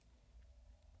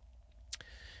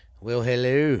Well,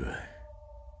 hello,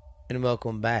 and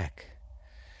welcome back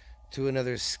to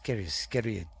another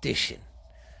scary edition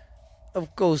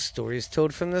of Ghost Stories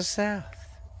Told from the South.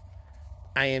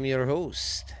 I am your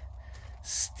host,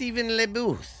 Stephen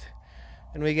LeBooth,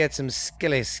 and we got some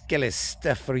skelly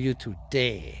stuff for you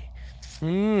today.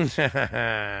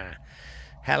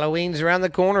 Halloween's around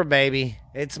the corner, baby.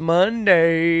 It's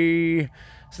Monday.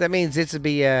 So that means it's to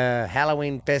be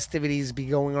Halloween festivities be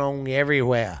going on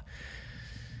everywhere.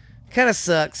 Kind of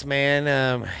sucks,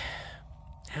 man.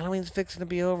 Halloween's fixing to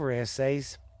be over,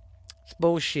 essays. It's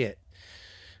bullshit.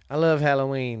 I love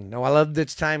Halloween. No, I love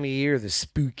this time of year, the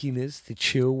spookiness, the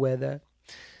chill weather.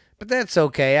 But that's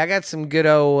okay. I got some good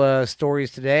old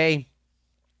stories today.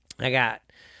 I got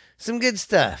some good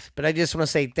stuff, but I just want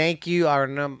to say thank you.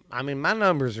 My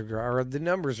numbers the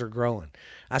numbers are growing.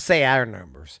 I say our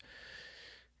numbers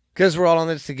because we're all on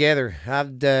this together.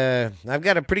 I've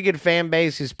got a pretty good fan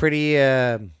base who's pretty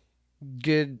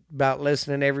good about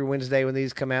listening every Wednesday when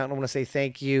these come out. And I want to say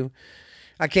thank you.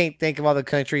 I can't think of all the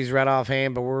countries right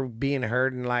offhand, but we're being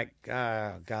heard in God.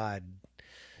 I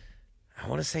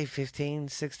want to say 15,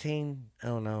 16. I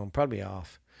don't know. I'm probably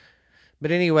off.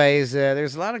 But anyways,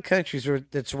 there's a lot of countries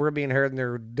that's we're being heard and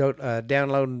they're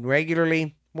downloading regularly.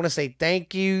 I want to say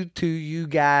thank you to you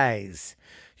guys.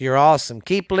 You're awesome.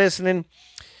 Keep listening.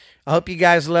 I hope you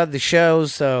guys love the show.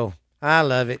 So I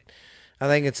love it. I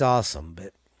think it's awesome.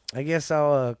 But I guess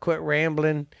I'll quit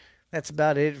rambling. That's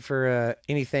about it for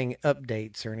anything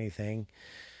updates or anything.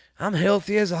 I'm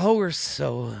healthy as a horse,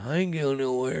 so I ain't going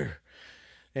nowhere.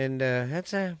 And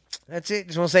that's it.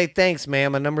 Just want to say thanks,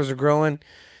 man. My numbers are growing.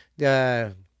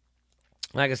 Like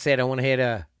I said, I want to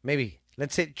hit maybe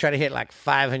try to hit like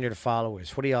 500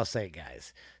 followers. What do y'all say,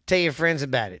 guys? Tell your friends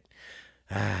about it.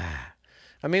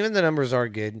 The numbers are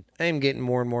good. I am getting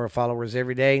more and more followers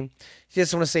every day.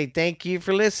 Just want to say thank you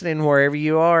for listening wherever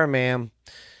you are, ma'am.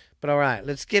 But all right,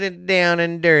 let's get it down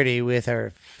and dirty with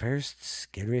our first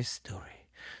scary story.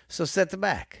 So set the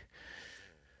back.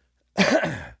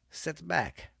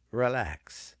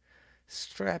 Relax.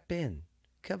 Strap in.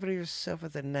 Cover yourself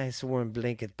with a nice warm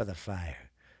blanket by the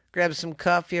fire. Grab some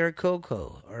coffee or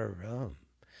cocoa or rum.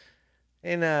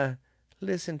 And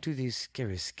listen to these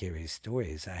scary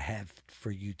stories I have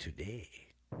for you today.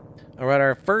 All right,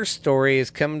 our first story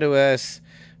is coming to us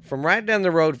from right down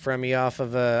the road from me off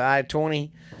of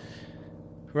I-20.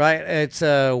 Right, it's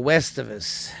west of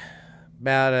us.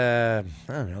 About,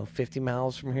 50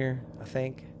 miles from here, I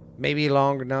think. Maybe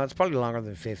longer. No, it's probably longer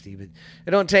than 50, but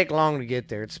it don't take long to get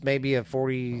there. It's maybe a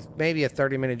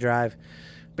 30-minute drive.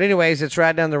 But anyways, it's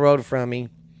right down the road from me.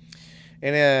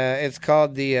 And it's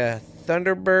called the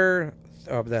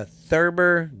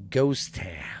Thurber Ghost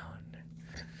Town.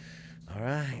 All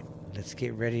right, let's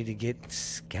get ready to get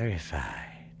scarified.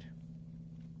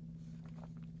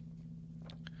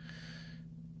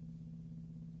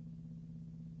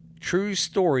 True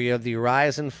story of the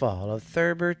rise and fall of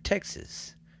Thurber,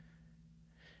 Texas.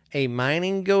 A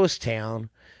mining ghost town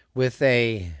with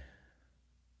a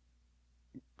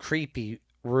creepy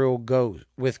rural ghost.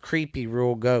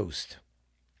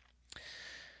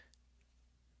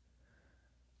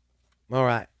 All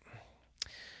right.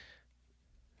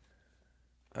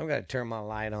 I've got to turn my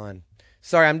light on.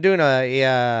 Sorry, I'm doing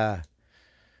a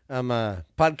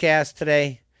podcast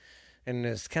today. And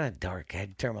it's kind of dark. I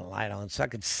had to turn my light on so I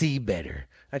could see better.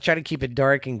 I try to keep it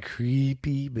dark and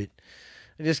creepy, but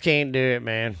I just can't do it,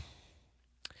 man.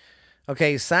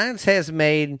 Okay, science has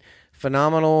made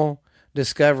phenomenal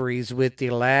discoveries within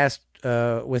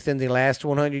the last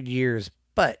 100 years,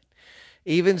 but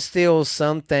even still,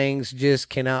 some things just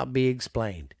cannot be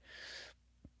explained.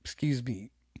 Excuse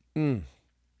me. I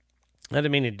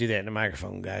didn't mean to do that in the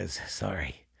microphone, guys.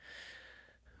 Sorry.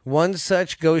 One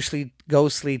such ghostly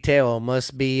tale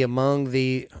must be among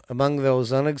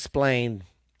those unexplained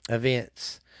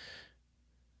events.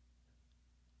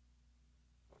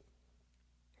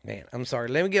 Man, I'm sorry.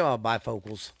 Let me get my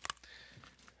bifocals.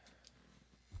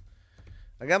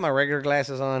 I got my regular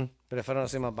glasses on, but if I don't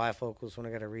see my bifocals when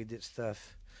I got to read this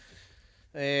stuff,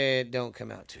 it don't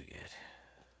come out too good.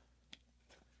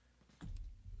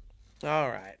 All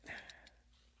right.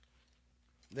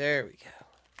 There we go.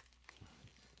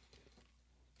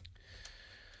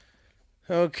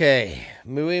 Okay,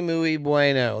 muy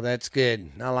bueno. That's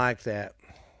good. I like that.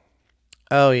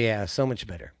 Oh yeah, so much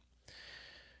better.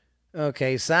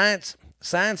 Okay, science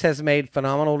has made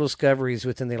phenomenal discoveries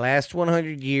within the last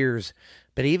 100 years,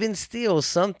 but even still,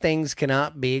 some things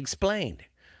cannot be explained.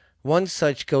 One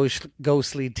such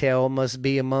ghostly tale must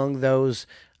be among those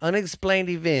unexplained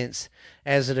events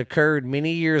as it occurred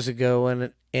many years ago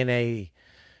in a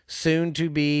soon to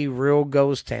be real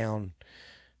ghost town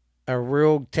a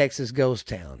rural Texas ghost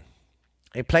town,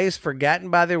 a place forgotten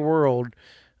by the world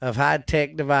of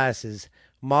high-tech devices,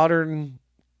 modern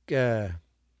uh,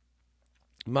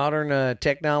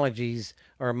 technologies,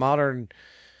 or modern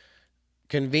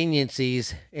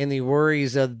conveniences, and the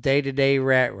worries of the day-to-day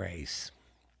rat race.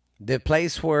 The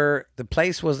place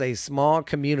was a small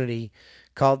community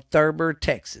called Thurber,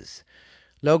 Texas,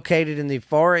 located in the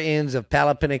far ends of the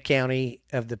Palapena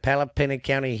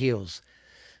County Hills.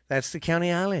 That's the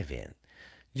county I live in,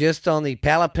 just on the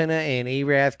Palapena and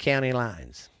Erath County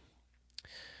lines.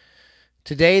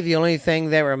 Today, the only thing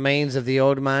that remains of the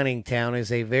old mining town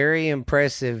is a very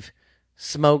impressive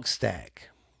smokestack,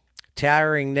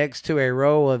 towering next to a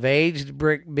row of aged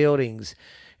brick buildings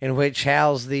in which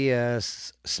house the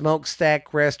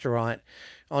Smokestack Restaurant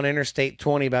on Interstate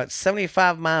 20, about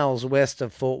 75 miles west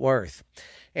of Fort Worth.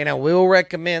 And I will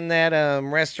recommend that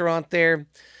restaurant there.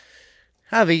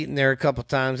 I've eaten there a couple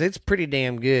times. It's pretty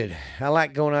damn good. I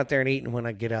like going out there and eating when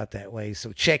I get out that way.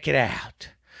 So check it out.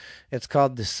 It's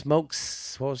called the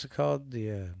Smokes. What was it called?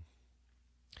 The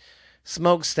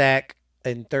Smokestack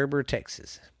in Thurber,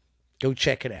 Texas. Go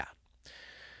check it out.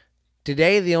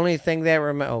 Today, the only thing that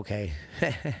okay.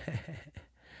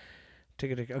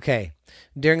 Okay.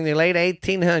 During the late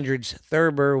 1800s,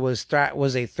 Thurber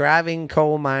was a thriving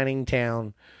coal mining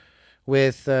town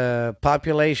with a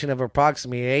population of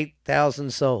approximately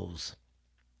 8,000 souls.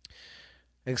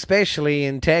 Especially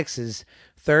in Texas,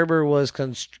 Thurber was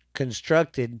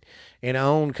constructed and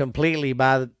owned completely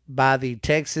by the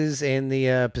Texas and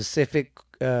the Pacific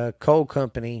Coal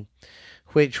Company,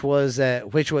 which was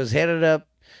headed up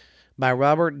by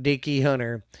Robert Dickey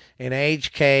Hunter and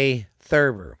H.K.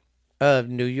 Thurber of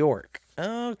New York.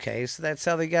 Okay, so that's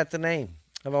how they got the name.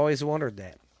 I've always wondered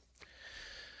that.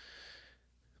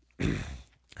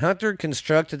 Hunter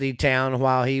constructed the town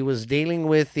while he was dealing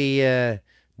with the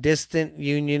distant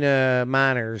Union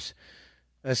miners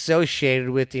associated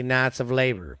with the Knights of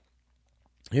Labor,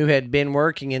 who had been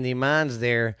working in the mines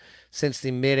there since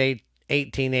the mid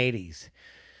 1880s.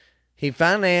 He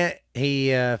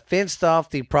fenced off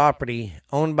the property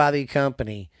owned by the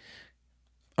company,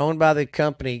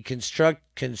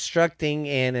 constructing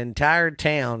an entire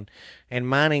town and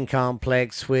mining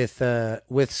complex with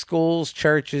schools,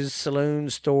 churches,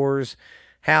 saloons, stores,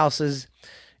 houses,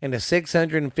 and a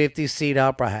 650-seat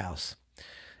opera house,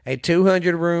 a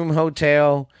 200-room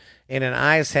hotel, and an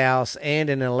ice house and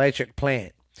an electric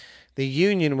plant. The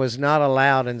Union was not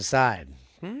allowed inside.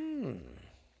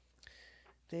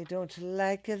 They don't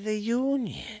like the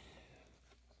Union.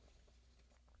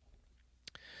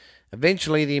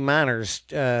 Eventually, the miners'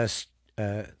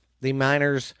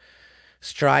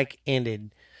 strike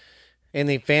ended, and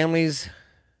the families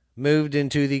moved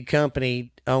into the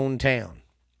company-owned town.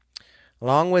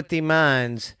 Along with the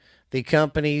mines, the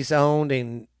companies owned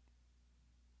and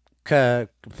okay,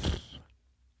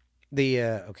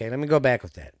 let me go back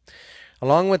with that.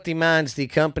 Along with the mines, the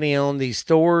company owned the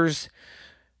stores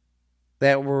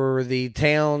that were the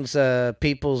town's where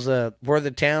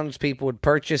the townspeople would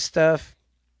purchase stuff,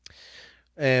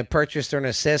 purchase their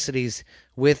necessities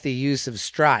with the use of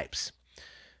stripes,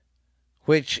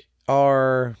 which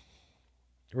are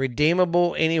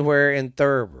redeemable anywhere in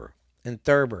Thurber. In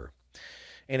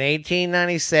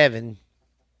 1897,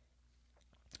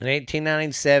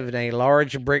 a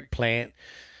large brick plant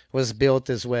was built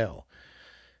as well.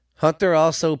 Hunter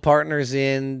also partners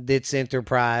in its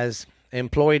enterprise,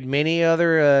 employed many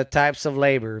other types of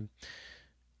labor,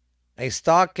 a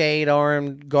stockade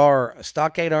armed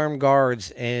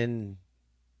guards and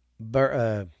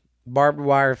barbed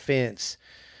wire fence,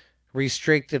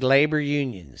 restricted labor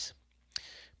unions,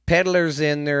 peddlers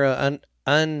and their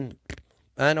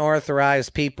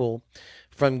unauthorized people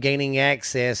from gaining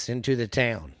access into the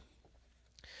town.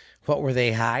 What were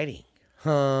they hiding?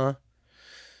 Huh?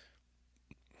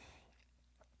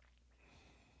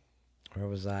 Where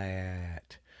was I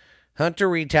at? Hunter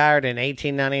retired in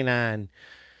 1899,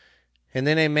 and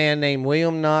then a man named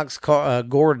William Knox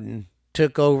Gordon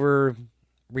took over,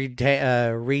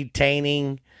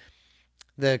 retaining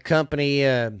the company.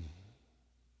 Let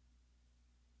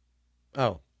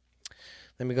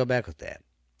me go back with that.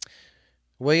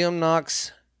 William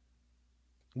Knox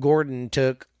Gordon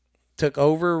took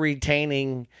over,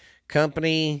 retaining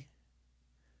company.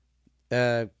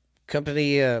 He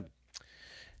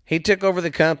took over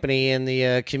the company in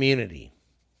the community.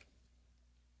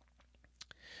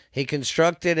 He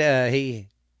constricted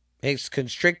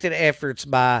efforts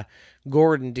by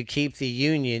Gordon to keep the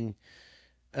Union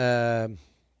out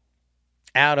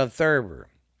of Thurber.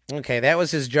 Okay, that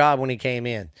was his job when he came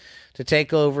in, to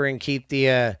take over and keep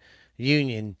the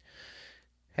Union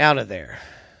out of there.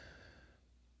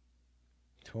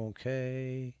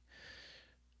 Okay.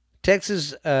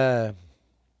 Texas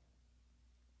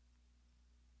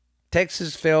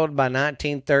Texas failed by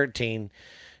 1913,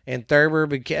 and Thurber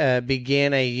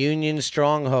began a Union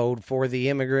stronghold for the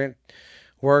immigrant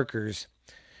workers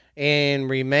and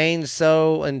remained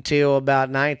so until about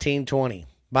 1920.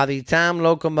 By the time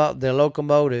the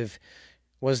locomotive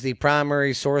was the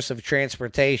primary source of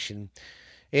transportation,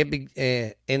 and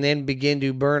then began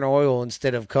to burn oil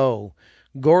instead of coal.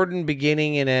 Gordon,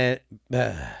 beginning in a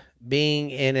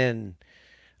being an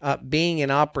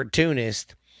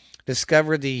opportunist,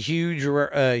 discovered the huge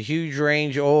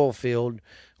range oil field,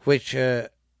 which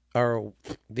or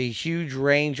the huge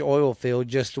range oil field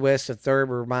just west of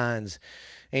Thurber Mines,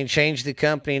 and changed the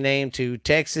company name to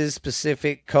Texas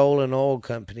Pacific Coal and Oil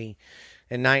Company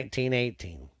in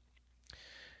 1918.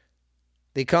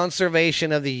 The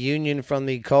conservation of the Union from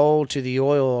the coal to the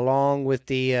oil, along with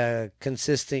the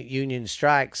consistent Union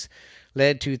strikes,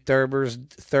 led to Thurber's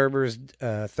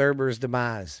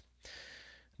demise.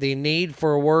 The need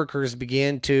for workers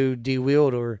began to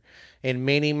dwindle, and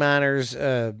many miners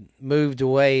moved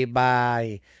away.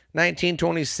 By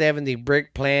 1927, the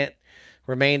brick plant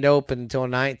remained open until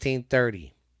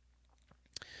 1930.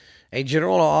 A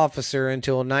general officer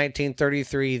until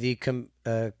 1933, the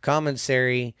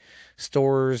commissary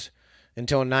stores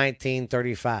until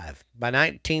 1935. By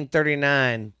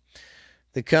 1939,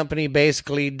 the company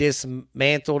basically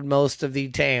dismantled most of the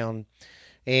town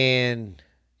and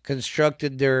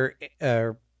constructed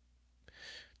turned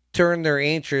their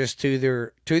interest to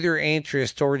their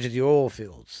interest towards the oil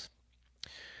fields.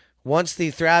 Once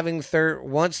the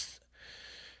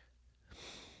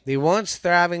once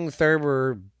thriving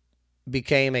Thurber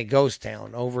became a ghost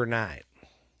town overnight.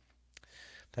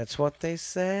 That's what they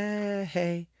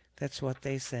say. That's what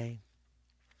they say.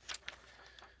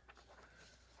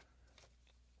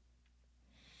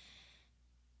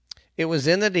 It was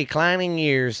in the declining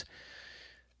years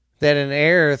that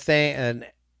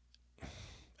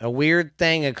a weird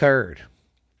thing occurred.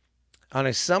 On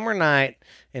a summer night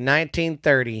in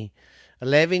 1930,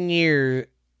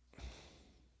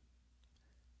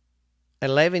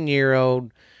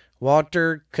 11-year-old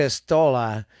Walter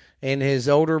Costola and his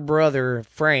older brother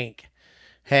Frank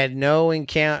had an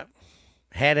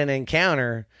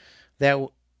encounter that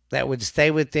would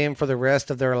stay with them for the rest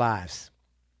of their lives.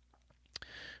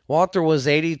 Walter was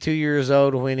 82 years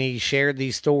old when he shared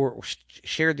the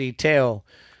tale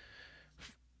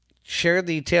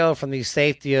from the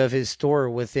safety of his store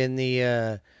within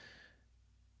the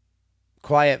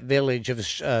quiet village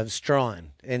of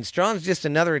Strawn. And Strawn's just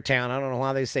another town. I don't know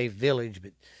why they say village,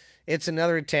 but it's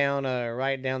another town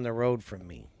right down the road from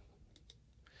me.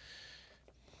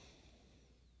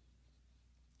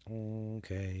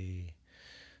 Okay.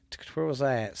 Where was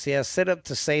I at? See, I set up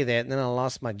to say that, and then I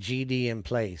lost my GD in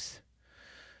place.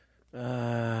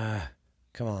 Come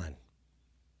on.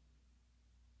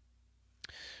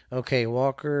 Okay,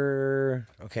 Walker.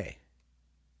 Okay.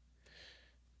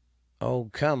 Oh,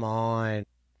 come on.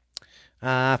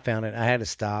 I found it. I had to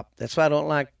stop. That's why I don't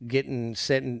like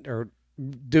sitting or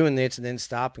doing this and then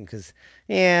stopping, because,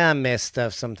 yeah, I mess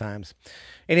stuff sometimes.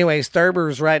 Anyways,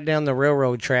 Thurber's right down the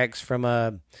railroad tracks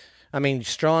from,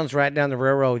 Strawn's right down the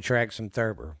railroad tracks from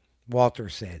Thurber, Walter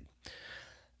said.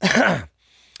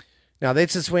 Now,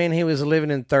 this is when he was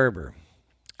living in Thurber.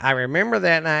 I remember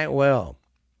that night well.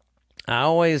 I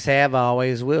always have, I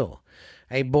always will.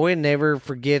 A boy never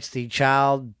forgets the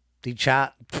child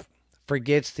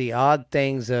forgets the odd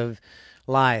things of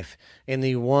life, and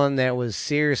the one that was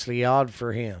seriously odd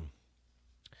for him.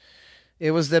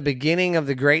 It was the beginning of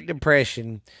the Great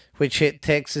Depression, which hit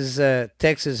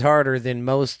Texas harder than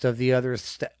most of the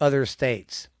other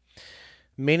states.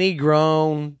 Many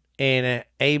grown and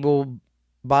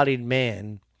able-bodied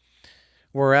men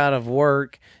were out of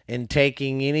work and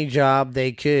taking any job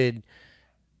they could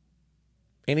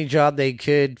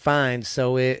find.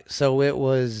 So it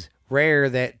was rare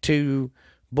that two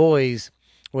boys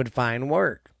would find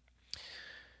work.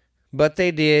 But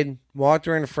they did.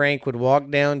 Walter and Frank would walk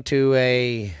down to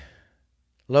a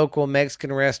local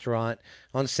Mexican restaurant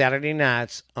on Saturday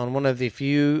nights, on one of the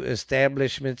few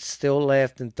establishments still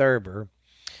left in Thurber,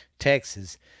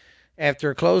 Texas.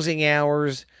 After closing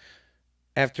hours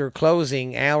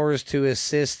to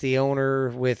assist the owner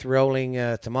with rolling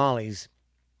tamales.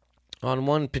 On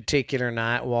one particular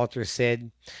night, Walter said,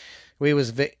 it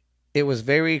was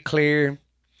very clear,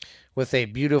 with a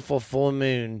beautiful full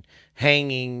moon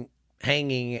hanging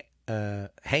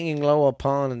low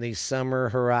upon the summer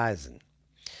horizon.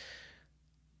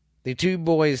 The two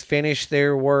boys finished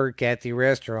their work at the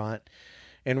restaurant,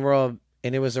 and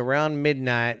it was around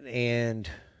midnight, and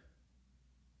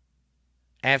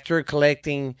After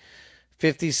collecting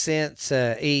 50 cents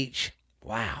each,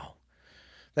 wow,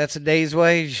 that's a day's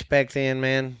wage back then,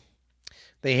 man.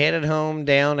 They headed home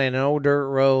down an old dirt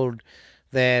road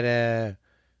that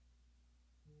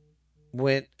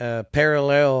went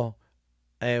parallel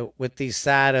with the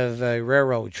side of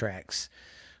railroad tracks.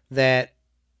 That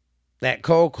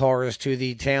coal cars to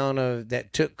the town of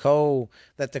that took coal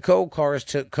that the coal cars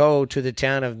took coal to the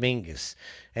town of Mingus,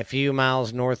 a few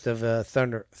miles north of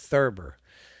Thurber.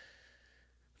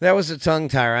 That was a tongue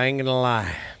tire, I ain't gonna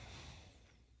lie.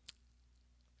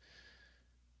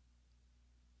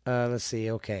 Let's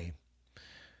see, okay.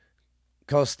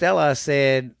 Costella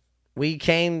said, we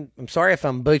came, I'm sorry if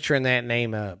I'm butchering that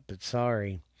name up, but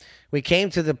sorry. We came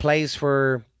to the place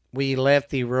where we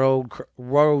left the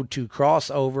road to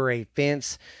cross over a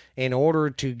fence in order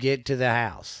to get to the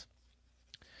house.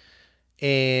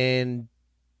 And,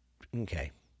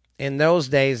 okay. In those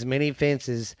days, many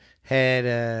fences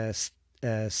had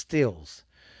stills,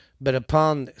 but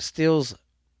upon stills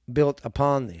built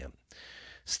upon them,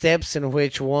 steps in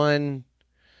which one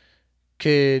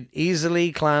could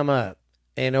easily climb up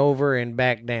and over and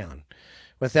back down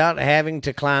without having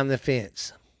to climb the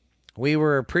fence. We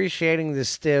were appreciating the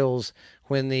stills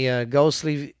when the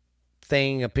ghostly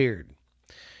thing appeared.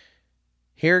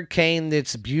 Here came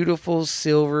this beautiful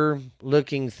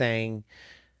silver-looking thing.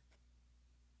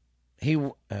 He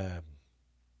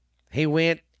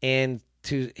went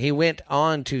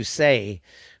on to say,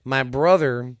 my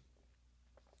brother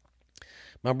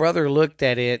looked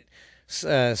at it,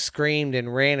 screamed,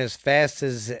 and ran as fast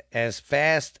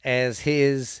as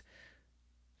his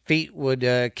feet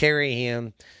would carry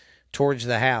him towards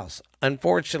the house.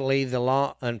 Unfortunately,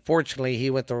 he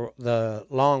went the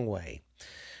long way.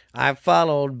 I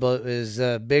followed, but was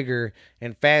bigger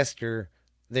and faster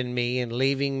than me, and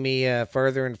leaving me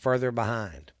further and further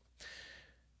behind.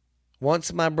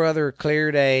 Once my brother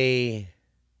cleared a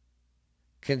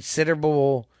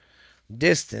considerable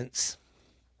distance,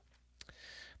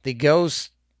 the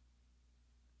ghost,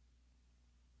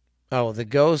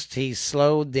 he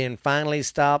slowed, then finally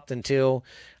stopped until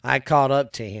I caught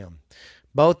up to him.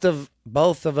 Both of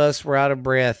us were out of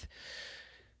breath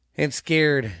and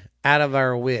scared out of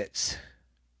our wits.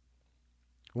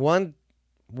 Only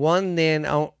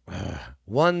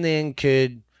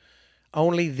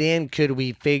then could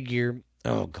we figure,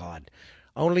 oh God,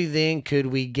 only then could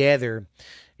we gather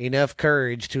enough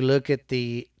courage to look at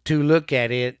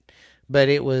it, but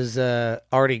it was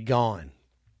already gone.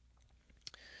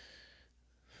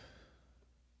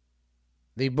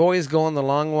 The boys going the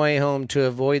long way home to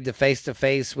avoid the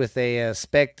face-to-face with a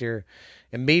specter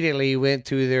immediately went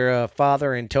to their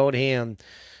father and told him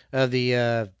of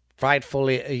the frightful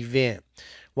event.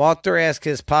 Walter asked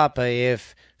his papa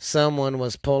if someone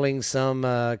was pulling some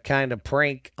kind of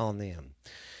prank on them.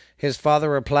 His father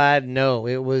replied, no,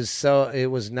 it was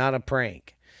not a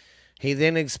prank. He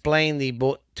then explained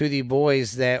to the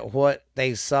boys that what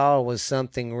they saw was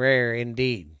something rare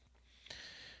indeed.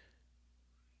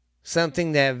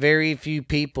 Something that very few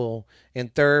people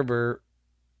in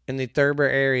the Thurber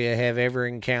area have ever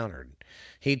encountered.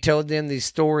 He told them the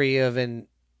story of an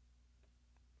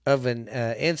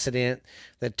incident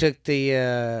that took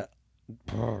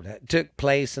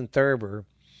place in Thurber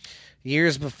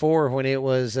years before, when it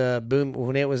was a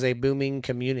booming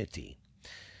community.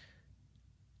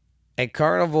 A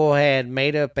carnival had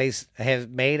made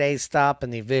a stop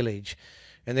in the village,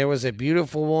 and there was a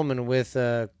beautiful woman with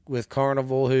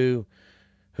carnival who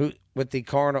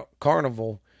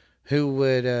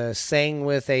would sing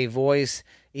with a voice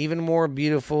even more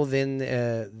beautiful than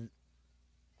it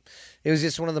was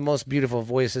just one of the most beautiful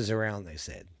voices around, they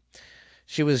said.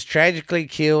 She was tragically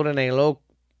killed by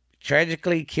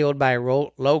a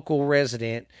local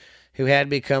resident who had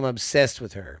become obsessed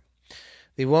with her.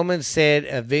 The woman said,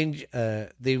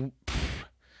 the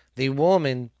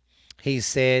woman, he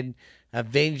said,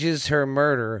 avenges her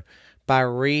murder by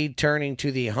returning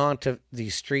to the haunt of the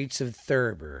streets of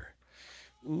Thurber.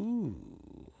 Ooh.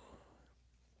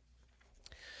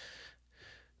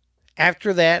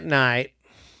 After that night,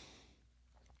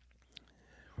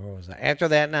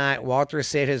 Walter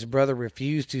said his brother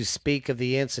refused to speak of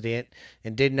the incident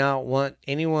and did not want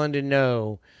anyone to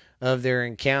know of their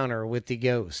encounter with the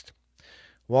ghost.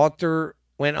 Walter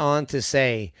went on to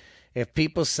say, if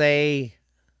people say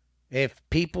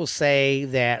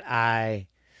that I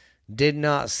did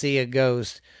not see a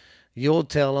ghost, you'll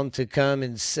tell them to come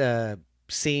and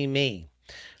see me.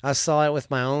 I saw it with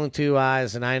my own two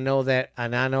eyes, and I know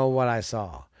what I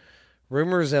saw.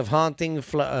 Rumors of hauntings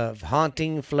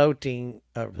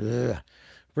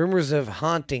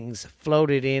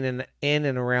floated in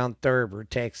and around Thurber,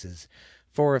 Texas,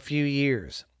 for a few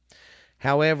years.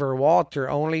 However, Walter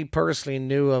only personally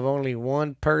knew of only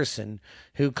one person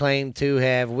who claimed to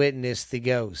have witnessed the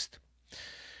ghost.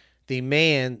 The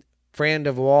man, friend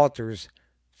of Walter's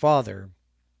father,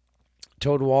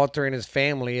 told Walter and his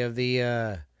family of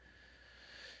the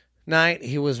night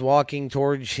he was walking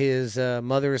towards his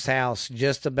mother's house,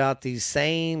 just about the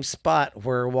same spot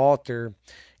where Walter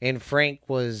and Frank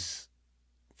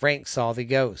saw the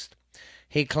ghost.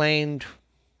 He claimed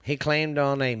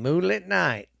on a moonlit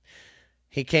night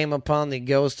he came upon the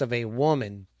ghost of a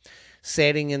woman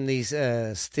sitting in the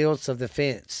stilts of the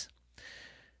fence.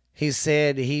 He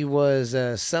said he was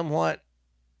somewhat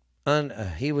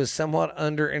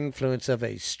under influence of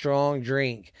a strong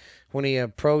drink when he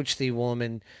approached the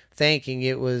woman, thinking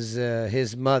it was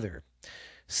his mother.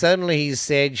 Suddenly, he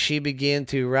said, she began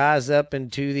to rise up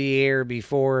into the air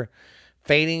before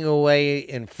fading away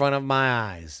in front of my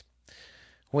eyes.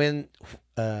 When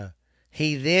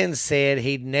he then said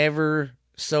he'd never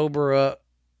sober up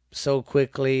so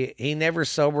quickly. He never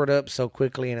sobered up so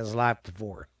quickly in his life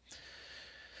before.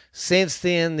 Since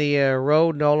then, the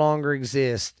road no longer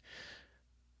exists.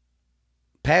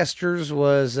 Pastures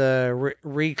was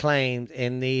reclaimed,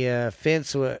 and the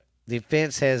fence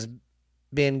has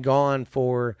been gone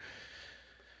for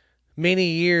many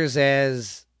years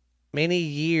as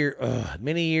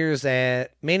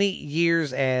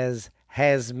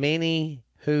has many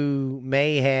who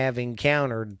may have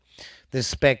encountered the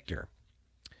specter.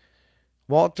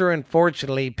 Walter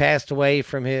unfortunately passed away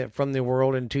from the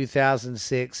world in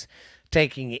 2006,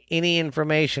 taking any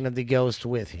information of the ghost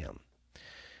with him.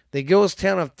 The ghost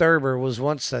town of Thurber was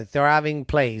once a thriving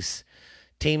place,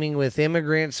 teeming with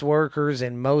immigrants, workers,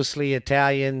 and mostly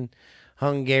Italian,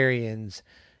 Hungarians,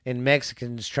 and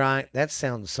Mexicans trying. That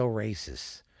sounds so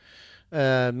racist.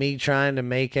 Trying to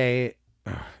make a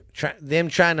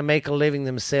living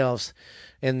themselves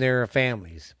and their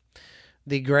families.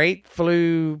 The Great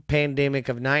Flu pandemic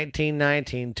of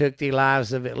 1919 took the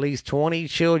lives of at least 20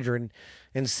 children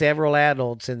and several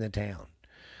adults in the town.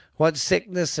 What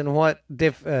sickness and what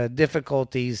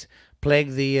difficulties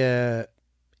plagued the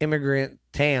immigrant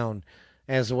town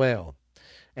as well.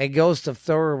 A ghost of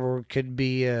Thurber could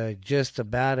be just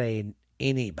about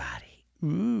anybody.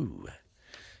 Ooh.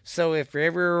 So if you're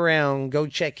ever around, go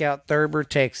check out Thurber,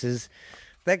 Texas.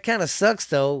 That kind of sucks,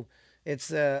 though.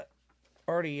 It's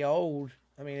already old.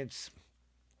 I mean, it's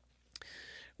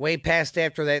way past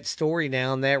after that story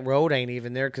now, and that road ain't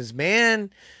even there. Because,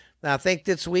 man, I think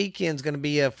this weekend's going to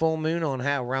be a full moon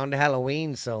around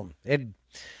Halloween, so it'd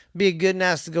be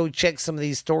nice to go check some of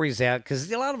these stories out.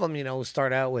 Because a lot of them,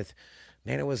 start out with,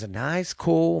 man, it was a nice,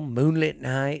 cool, moonlit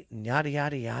night, and yada,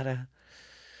 yada, yada.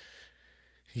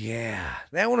 Yeah,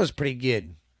 that one was pretty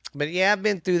good. But yeah, I've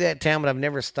been through that town, but I've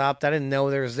never stopped. I didn't know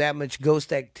there was that much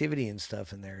ghost activity and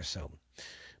stuff in there. So,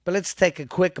 but let's take a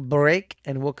quick break,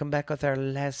 and we'll come back with our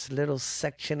last little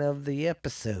section of the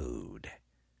episode.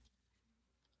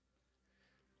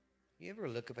 You ever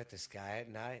look up at the sky at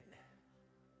night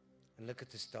and look at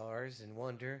the stars and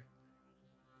wonder,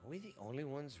 are we the only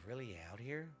ones really out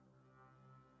here?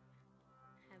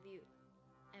 Have you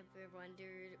ever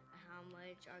wondered how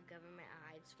much our government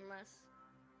hides from us?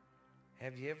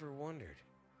 Have you ever wondered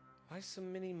why so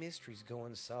many mysteries go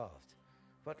unsolved?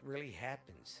 What really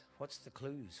happens? What's the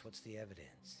clues? What's the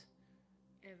evidence?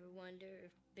 Ever wonder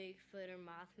if Bigfoot or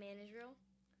Mothman is real?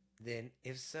 Then,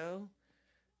 if so,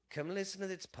 come listen to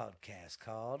this podcast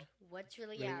called What's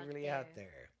Really Out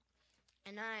There?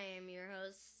 And I am your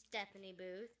host, Stephanie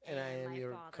Booth. And I am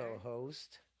your father.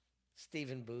 co-host,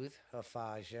 Stephen Booth,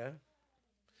 Hafaja.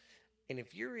 And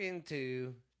if you're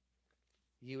into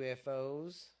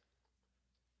UFOs,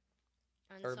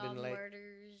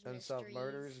 unsolved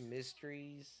murders,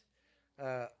 mysteries,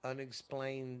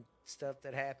 unexplained stuff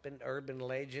that happened, urban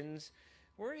legends,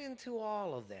 we're into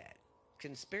all of that.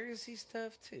 Conspiracy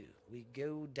stuff too. We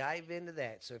go dive into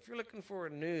that. So if you're looking for a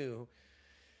new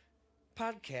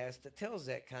podcast that tells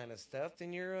that kind of stuff,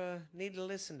 then you need to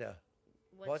listen to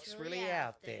What's Really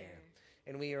Out There.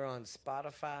 And we are on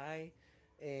Spotify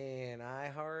and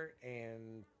iHeart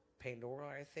and Pandora,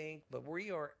 I think. But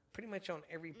we are pretty much on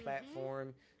every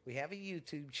platform. We have a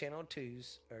YouTube channel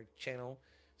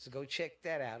so go check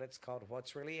that out. It's called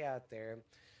What's Really Out There.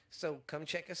 So come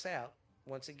check us out.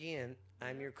 Once again,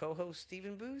 I'm your co-host,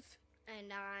 Stephen Booth.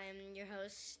 And I'm your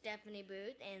host, Stephanie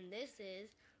Booth. And this is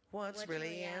What's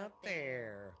Really Out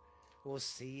There. We'll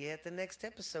see you at the next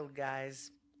episode,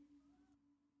 guys.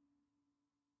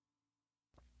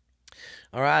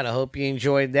 All right, I hope you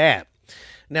enjoyed that.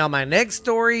 Now, my next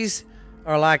stories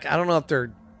are like, I don't know if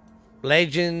they're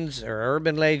legends or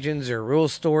urban legends or real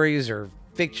stories or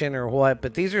fiction or what,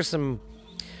 but these are some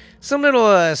Some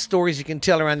little stories you can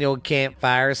tell around the old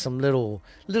campfire. Some little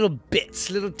bits,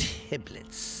 little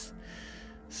tidbits.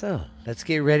 So let's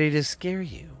get ready to scare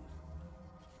you.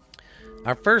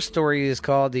 Our first story is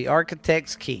called The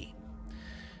Architect's Key.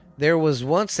 There was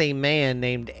once a man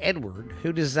named Edward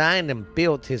who designed and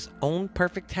built his own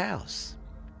perfect house.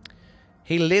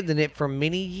 He lived in it for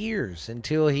many years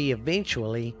until he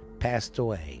eventually passed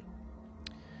away.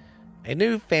 A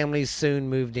new family soon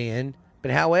moved in, but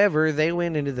however, they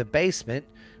went into the basement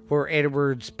where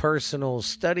Edward's personal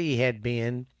study had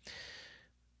been.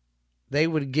 They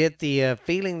would get the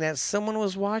feeling that someone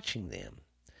was watching them.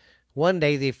 One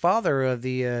day, the father of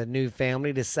the new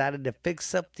family decided to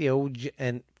fix up an old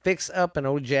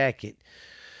jacket.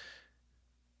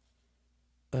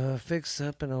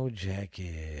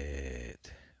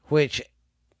 Which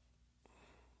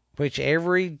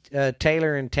every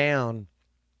tailor in town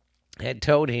had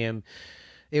told him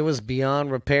it was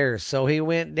beyond repair. So he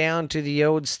went down to the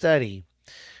old study,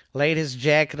 laid his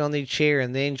jacket on the chair,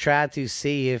 and then tried to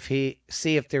see if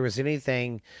there was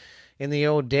anything in the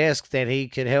old desk that he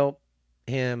could help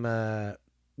him to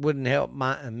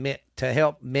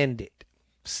help mend it.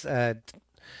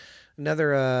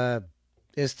 Another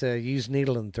is to use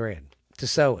needle and thread to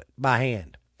sew it by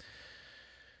hand.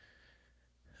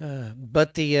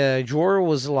 But the drawer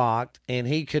was locked, and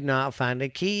he could not find a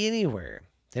key anywhere.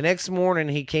 The next morning,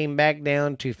 he came back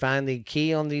down to find the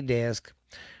key on the desk,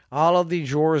 all of the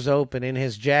drawers open, and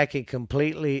his jacket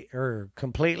completely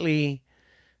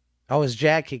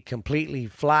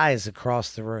flies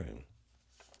across the room.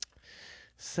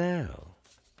 So,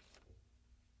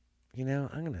 I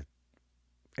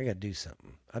gotta do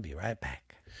something. I'll be right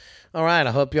back. All right,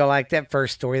 I hope y'all liked that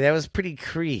first story. That was pretty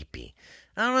creepy.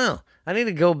 I don't know. I need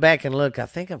to go back and look. I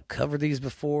think I've covered these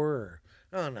before. Or,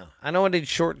 I don't know. I know I did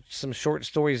some short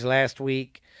stories last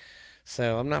week,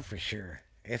 so I'm not for sure.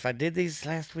 If I did these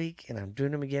last week and I'm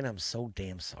doing them again, I'm so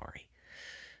damn sorry.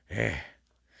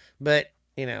 But,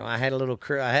 I had a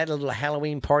little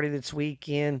Halloween party this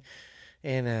weekend.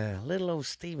 And little old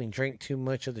Steven drank too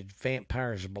much of the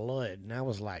vampire's blood. And I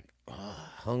was like,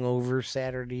 hungover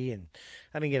Saturday. And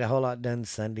I didn't get a whole lot done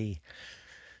Sunday.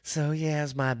 So, yeah,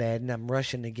 it's my bad. And I'm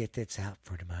rushing to get this out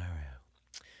for tomorrow.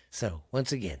 So,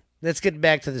 once again, let's get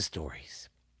back to the stories.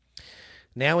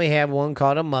 Now we have one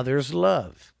called A Mother's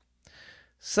Love.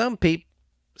 Some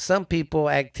people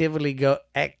actively go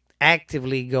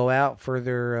out for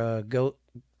their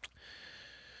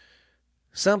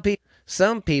Some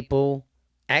people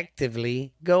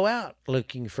actively go out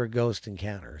looking for ghost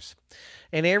encounters,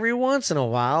 and every once in a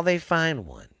while they find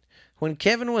one. When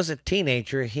Kevin was a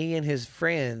teenager, he and his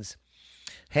friends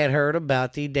had heard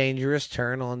about the dangerous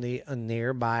turn on the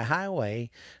nearby highway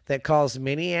that caused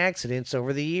many accidents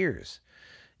over the years.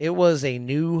 It was a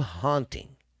new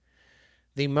haunting.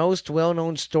 The most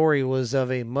well-known story was of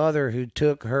a mother who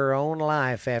took her own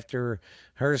life after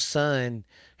her son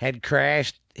had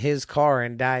crashed his car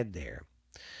and died there.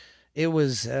 It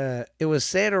was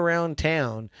said around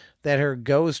town that her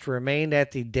ghost remained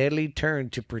at the deadly turn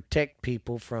to protect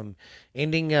people from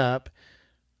ending up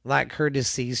like her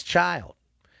deceased child.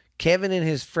 Kevin and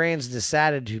his friends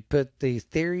decided to put the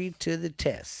theory to the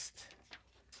test.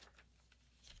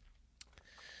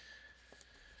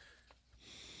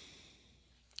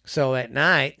 So at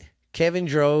night, Kevin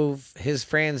drove his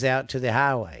friends out to the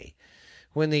highway.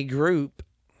 When the group...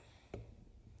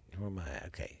 Where am I?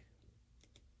 Okay.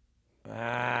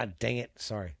 Dang it.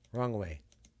 Sorry. Wrong way.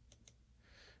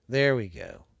 There we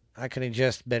go. I can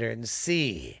adjust better and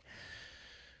see.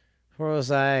 Where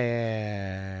was I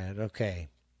at? Okay.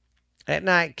 At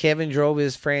night, Kevin drove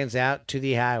his friends out to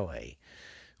the highway.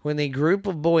 When the group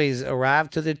of boys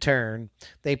arrived to the turn,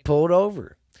 they pulled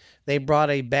over. They brought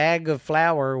a bag of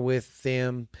flour with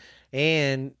them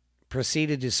and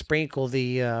proceeded to sprinkle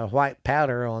the white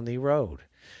powder on the road.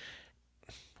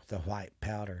 The white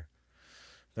powder.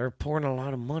 They're pouring a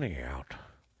lot of money out.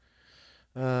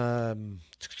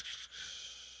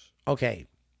 Okay.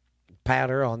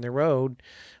 Powder on the road.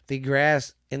 The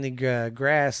grass in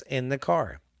the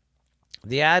car.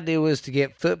 The idea was to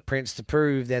get footprints to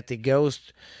prove that the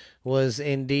ghost was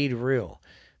indeed real.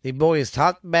 The boys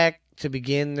hopped back to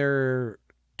begin to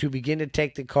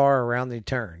take the car around the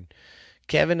turn.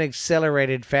 Kevin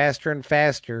accelerated faster and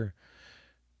faster,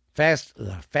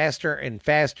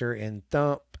 and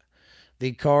thump.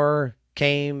 The car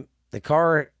came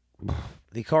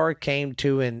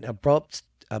to an abrupt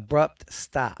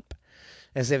stop,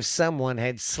 as if someone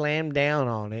had slammed down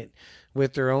on it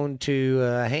with their own two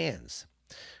hands.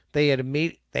 They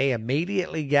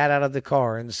immediately got out of the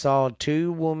car and saw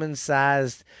two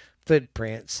woman-sized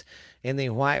footprints in the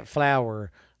white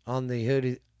flour on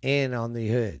the in on the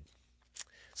hood.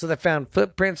 So they found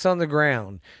footprints on the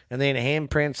ground and then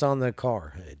handprints on the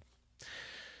car hood.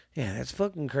 Yeah, that's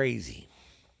fucking crazy.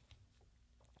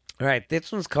 All right,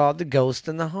 this one's called The Ghost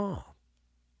in the Hall.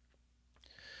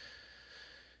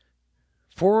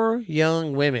 4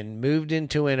 young women moved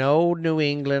into an old New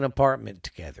England apartment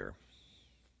together.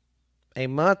 A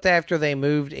month after they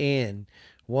moved in,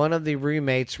 one of the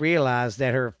roommates realized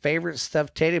that her favorite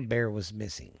stuffed teddy bear was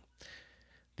missing.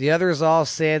 The others all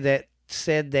said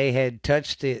they had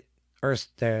touched it, or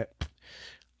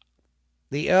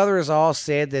the others all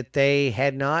said that they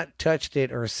had not touched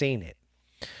it or seen it.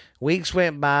 Weeks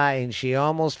went by and she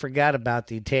almost forgot about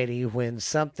the teddy when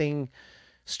something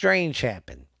strange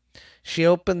happened. She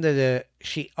opened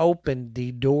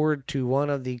the door to one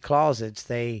of the closets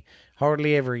they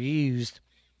hardly ever used,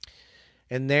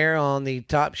 and there on the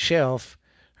top shelf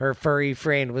her furry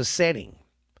friend was sitting.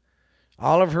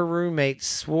 All of her roommates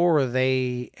swore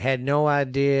they had no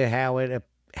idea how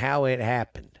it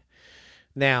happened.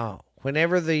 Now,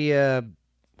 whenever the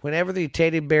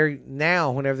teddy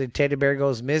bear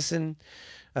goes missing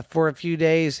for a few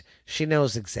days, she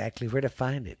knows exactly where to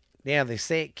find it. Yeah, they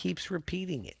say it keeps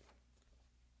repeating it.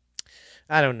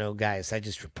 I don't know, guys. I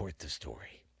just report the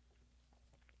story.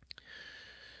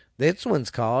 This one's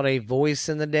called A Voice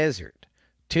in the Desert.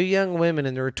 2 young women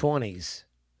in their 20s,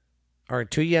 or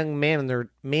 2 young men in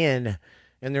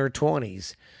their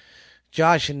 20s.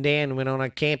 Josh and Dan went on a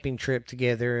camping trip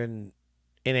together in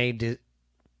a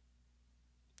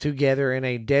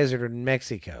desert in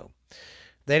Mexico.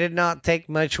 They did not take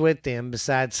much with them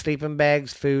besides sleeping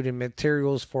bags, food, and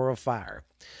materials for a fire.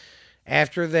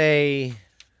 After they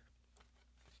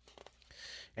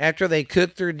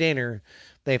cooked their dinner,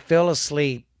 they fell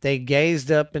asleep. They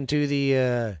gazed up into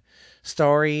the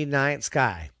starry night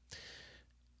sky.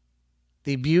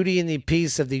 The beauty and the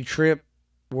peace of the trip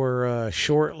were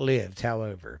short-lived,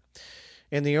 however.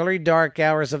 In the early dark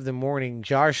hours of the morning,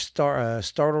 Josh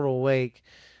startled awake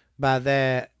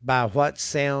by what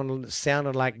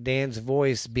sounded like Dan's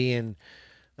voice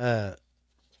Dan's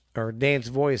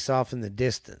voice off in the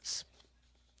distance.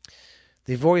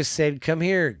 The voice said, "Come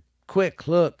here, quick,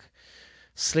 look."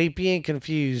 Sleepy and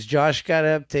confused, Josh got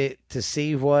up to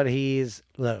see what his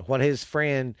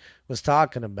friend was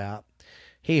talking about.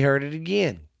 He heard it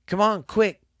again. "Come on,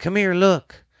 quick, come here,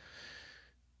 look."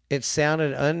 It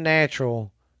sounded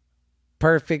unnatural,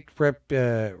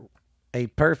 a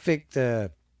perfect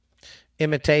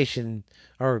imitation,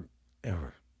 or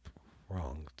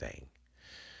wrong thing.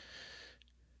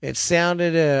 It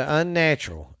sounded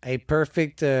unnatural, a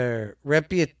perfect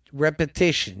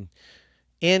repetition.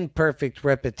 In perfect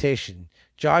repetition.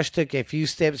 Josh took a few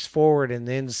steps forward and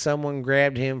then someone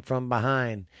grabbed him from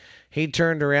behind. He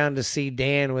turned around to see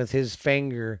Dan with his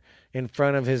finger in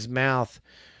front of his mouth,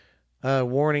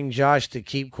 warning Josh to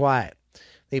keep quiet.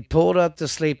 They pulled up the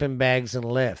sleeping bags and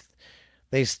left.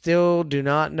 They still do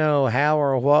not know how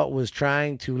or what was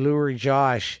trying to lure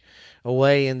Josh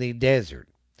away in the desert.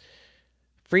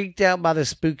 Freaked out by the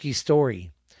spooky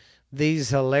story, these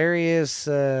hilarious,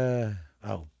 never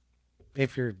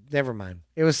mind.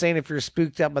 It was saying if you're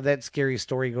spooked out by that scary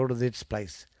story, go to this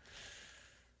place.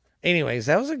 Anyways,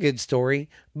 that was a good story.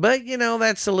 But,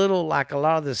 that's a little like a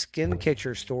lot of the skin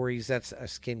catcher stories. That's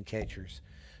skin catchers.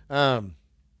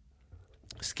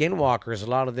 Skinwalkers, a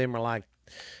lot of them are like,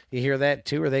 you hear that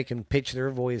too, or they can pitch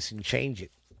their voice and change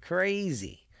it.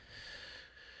 Crazy.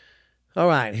 All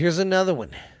right, here's another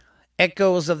one.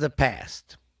 Echoes of the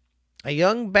Past. A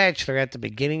young bachelor at the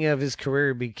beginning of his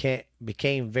career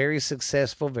became very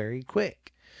successful very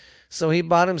quick. So he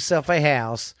bought himself a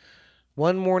house.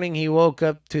 One morning he woke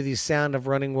up to the sound of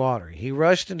running water. He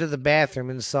rushed into the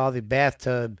bathroom and saw the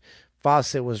bathtub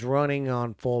faucet was running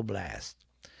on full blast.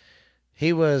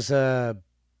 He was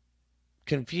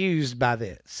confused by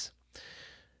this.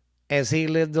 As he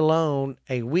lived alone,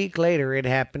 a week later it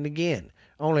happened again.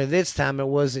 Only this time it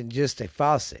wasn't just a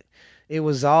faucet. It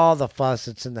was all the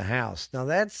faucets in the house. Now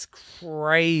that's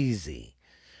crazy.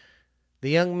 The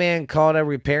young man called a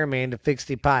repairman to fix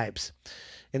the pipes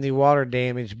and the water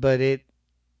damage, but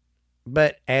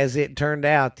as it turned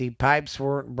out, the pipes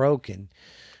weren't broken.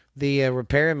 The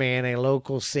repairman, a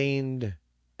local, seemed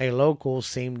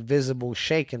visible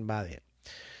shaken by it.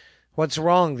 "What's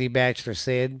wrong?" the bachelor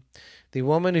said. "The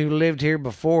woman who lived here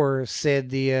before," said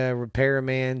the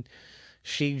repairman,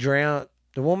 "she drowned.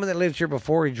 The woman that lived here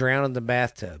before, he drowned in the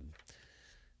bathtub."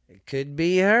 It could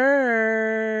be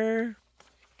her.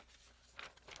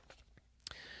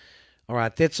 All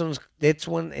right, this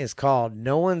one is called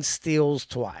No One Steals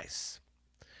Twice.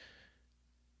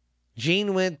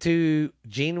 Gene went to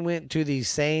the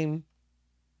same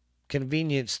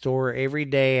convenience store every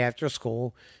day after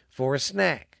school for a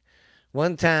snack.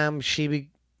 One time she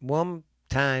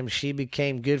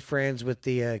became good friends with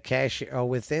the cashier. Or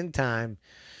within time,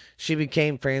 she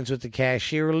became friends with the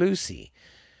cashier, Lucy.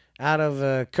 Out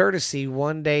of courtesy,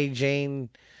 one day Jane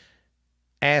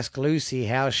asked Lucy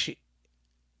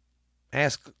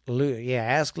asked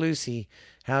Lucy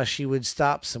how she would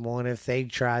stop someone if they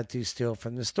tried to steal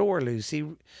from the store. Lucy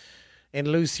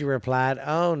replied,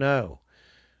 "Oh no,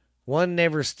 one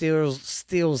never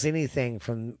steals anything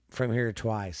from here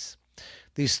twice.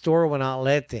 The store will not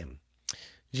let them."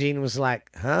 Jean was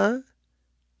like, "Huh?"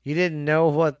 You didn't know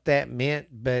what that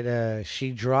meant, but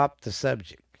she dropped the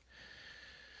subject.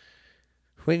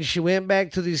 When she went back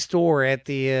to the store at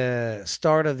the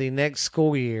start of the next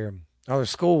school year, or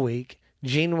school week,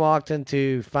 Jean walked in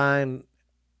to find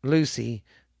Lucy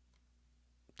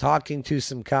talking to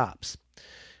some cops.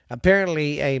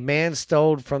 Apparently, a man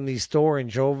stole from the store and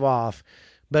drove off,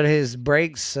 but his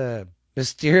brakes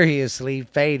mysteriously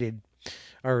failed,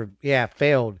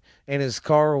 and his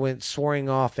car went soaring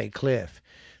off a cliff.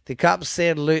 The cops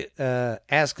said,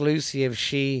 asked Lucy if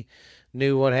she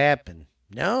knew what happened.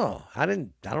 No, I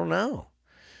don't know.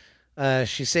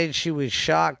 She said she was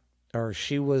shocked, or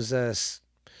she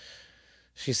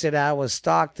said, I was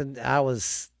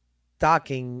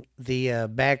stalking the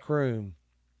back room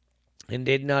and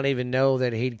did not even know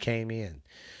that he'd came in.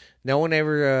 No one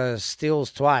ever steals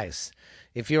twice.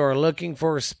 If you are looking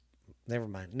for, never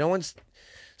mind. No one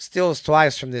steals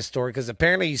twice from this store, because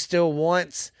apparently you steal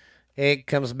once, it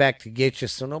comes back to get you.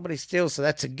 So nobody steals. So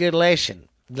that's a good lesson.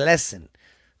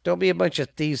 Don't be a bunch of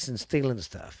thieves and stealing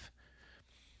stuff.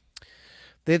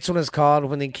 This one is called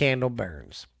When the Candle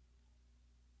Burns.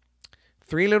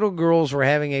 3 little girls were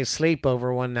having a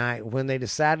sleepover one night when they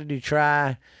decided to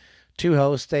try to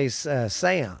host a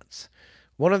seance.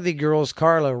 One of the girls,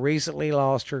 Carla, recently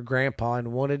lost her grandpa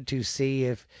and wanted to see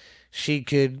if she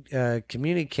could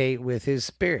communicate with his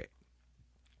spirit.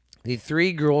 The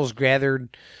 3 girls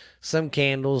gathered some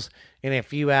candles and a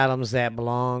few items that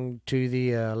belonged to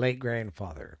the late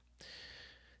grandfather.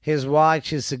 His watch,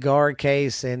 his cigar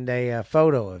case, and a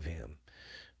photo of him.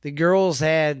 The girls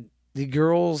held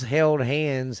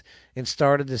hands and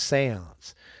started the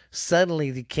seance.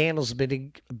 Suddenly, the candles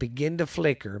begin to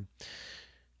flicker,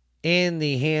 and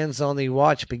the hands on the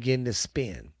watch begin to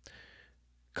spin.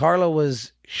 Carla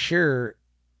was sure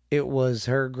it was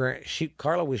her grandpa.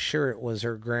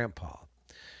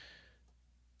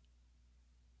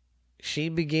 She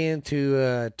began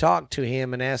to talk to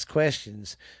him and ask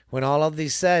questions, when all of a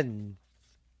sudden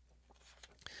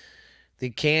the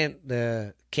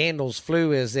candles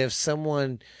flew as if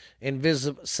some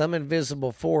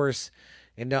invisible force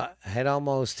and had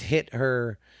almost hit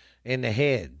her in the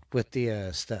head with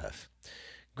the stuff.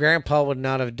 Grandpa would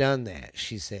not have done that,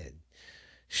 she said.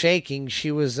 Shaking,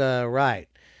 she was right.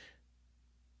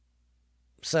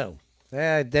 So,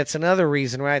 that's another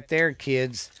reason right there,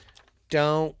 kids.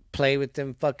 Don't play with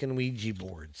them fucking Ouija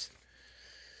boards.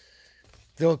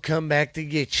 They'll come back to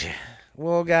get you.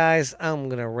 Well, guys, I'm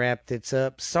going to wrap this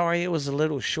up. Sorry it was a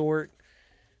little short.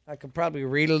 I could probably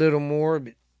read a little more,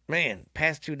 but man,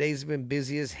 past 2 days have been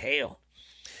busy as hell.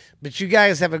 But you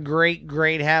guys have a great,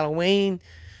 great Halloween.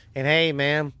 And hey,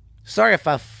 man, sorry if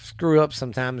I screw up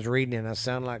sometimes reading it. I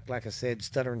sound like I said,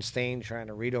 stuttering Stain trying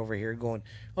to read over here going,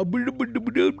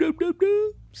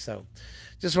 so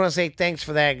just want to say thanks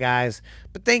for that, guys.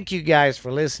 But thank you guys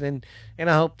for listening. And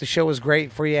I hope the show was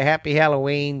great for you. Happy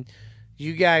Halloween.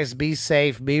 You guys be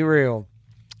safe. Be real.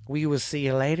 We will see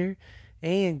you later.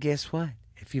 And guess what?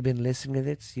 If you've been listening to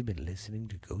this, you've been listening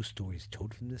to Ghost Stories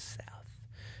Told from the South.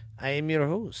 I am your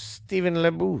host, Stephen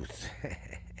LeBooth.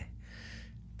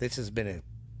 This has been a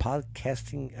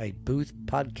Booth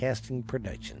podcasting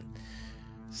production.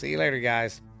 See you later,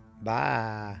 guys.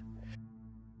 Bye.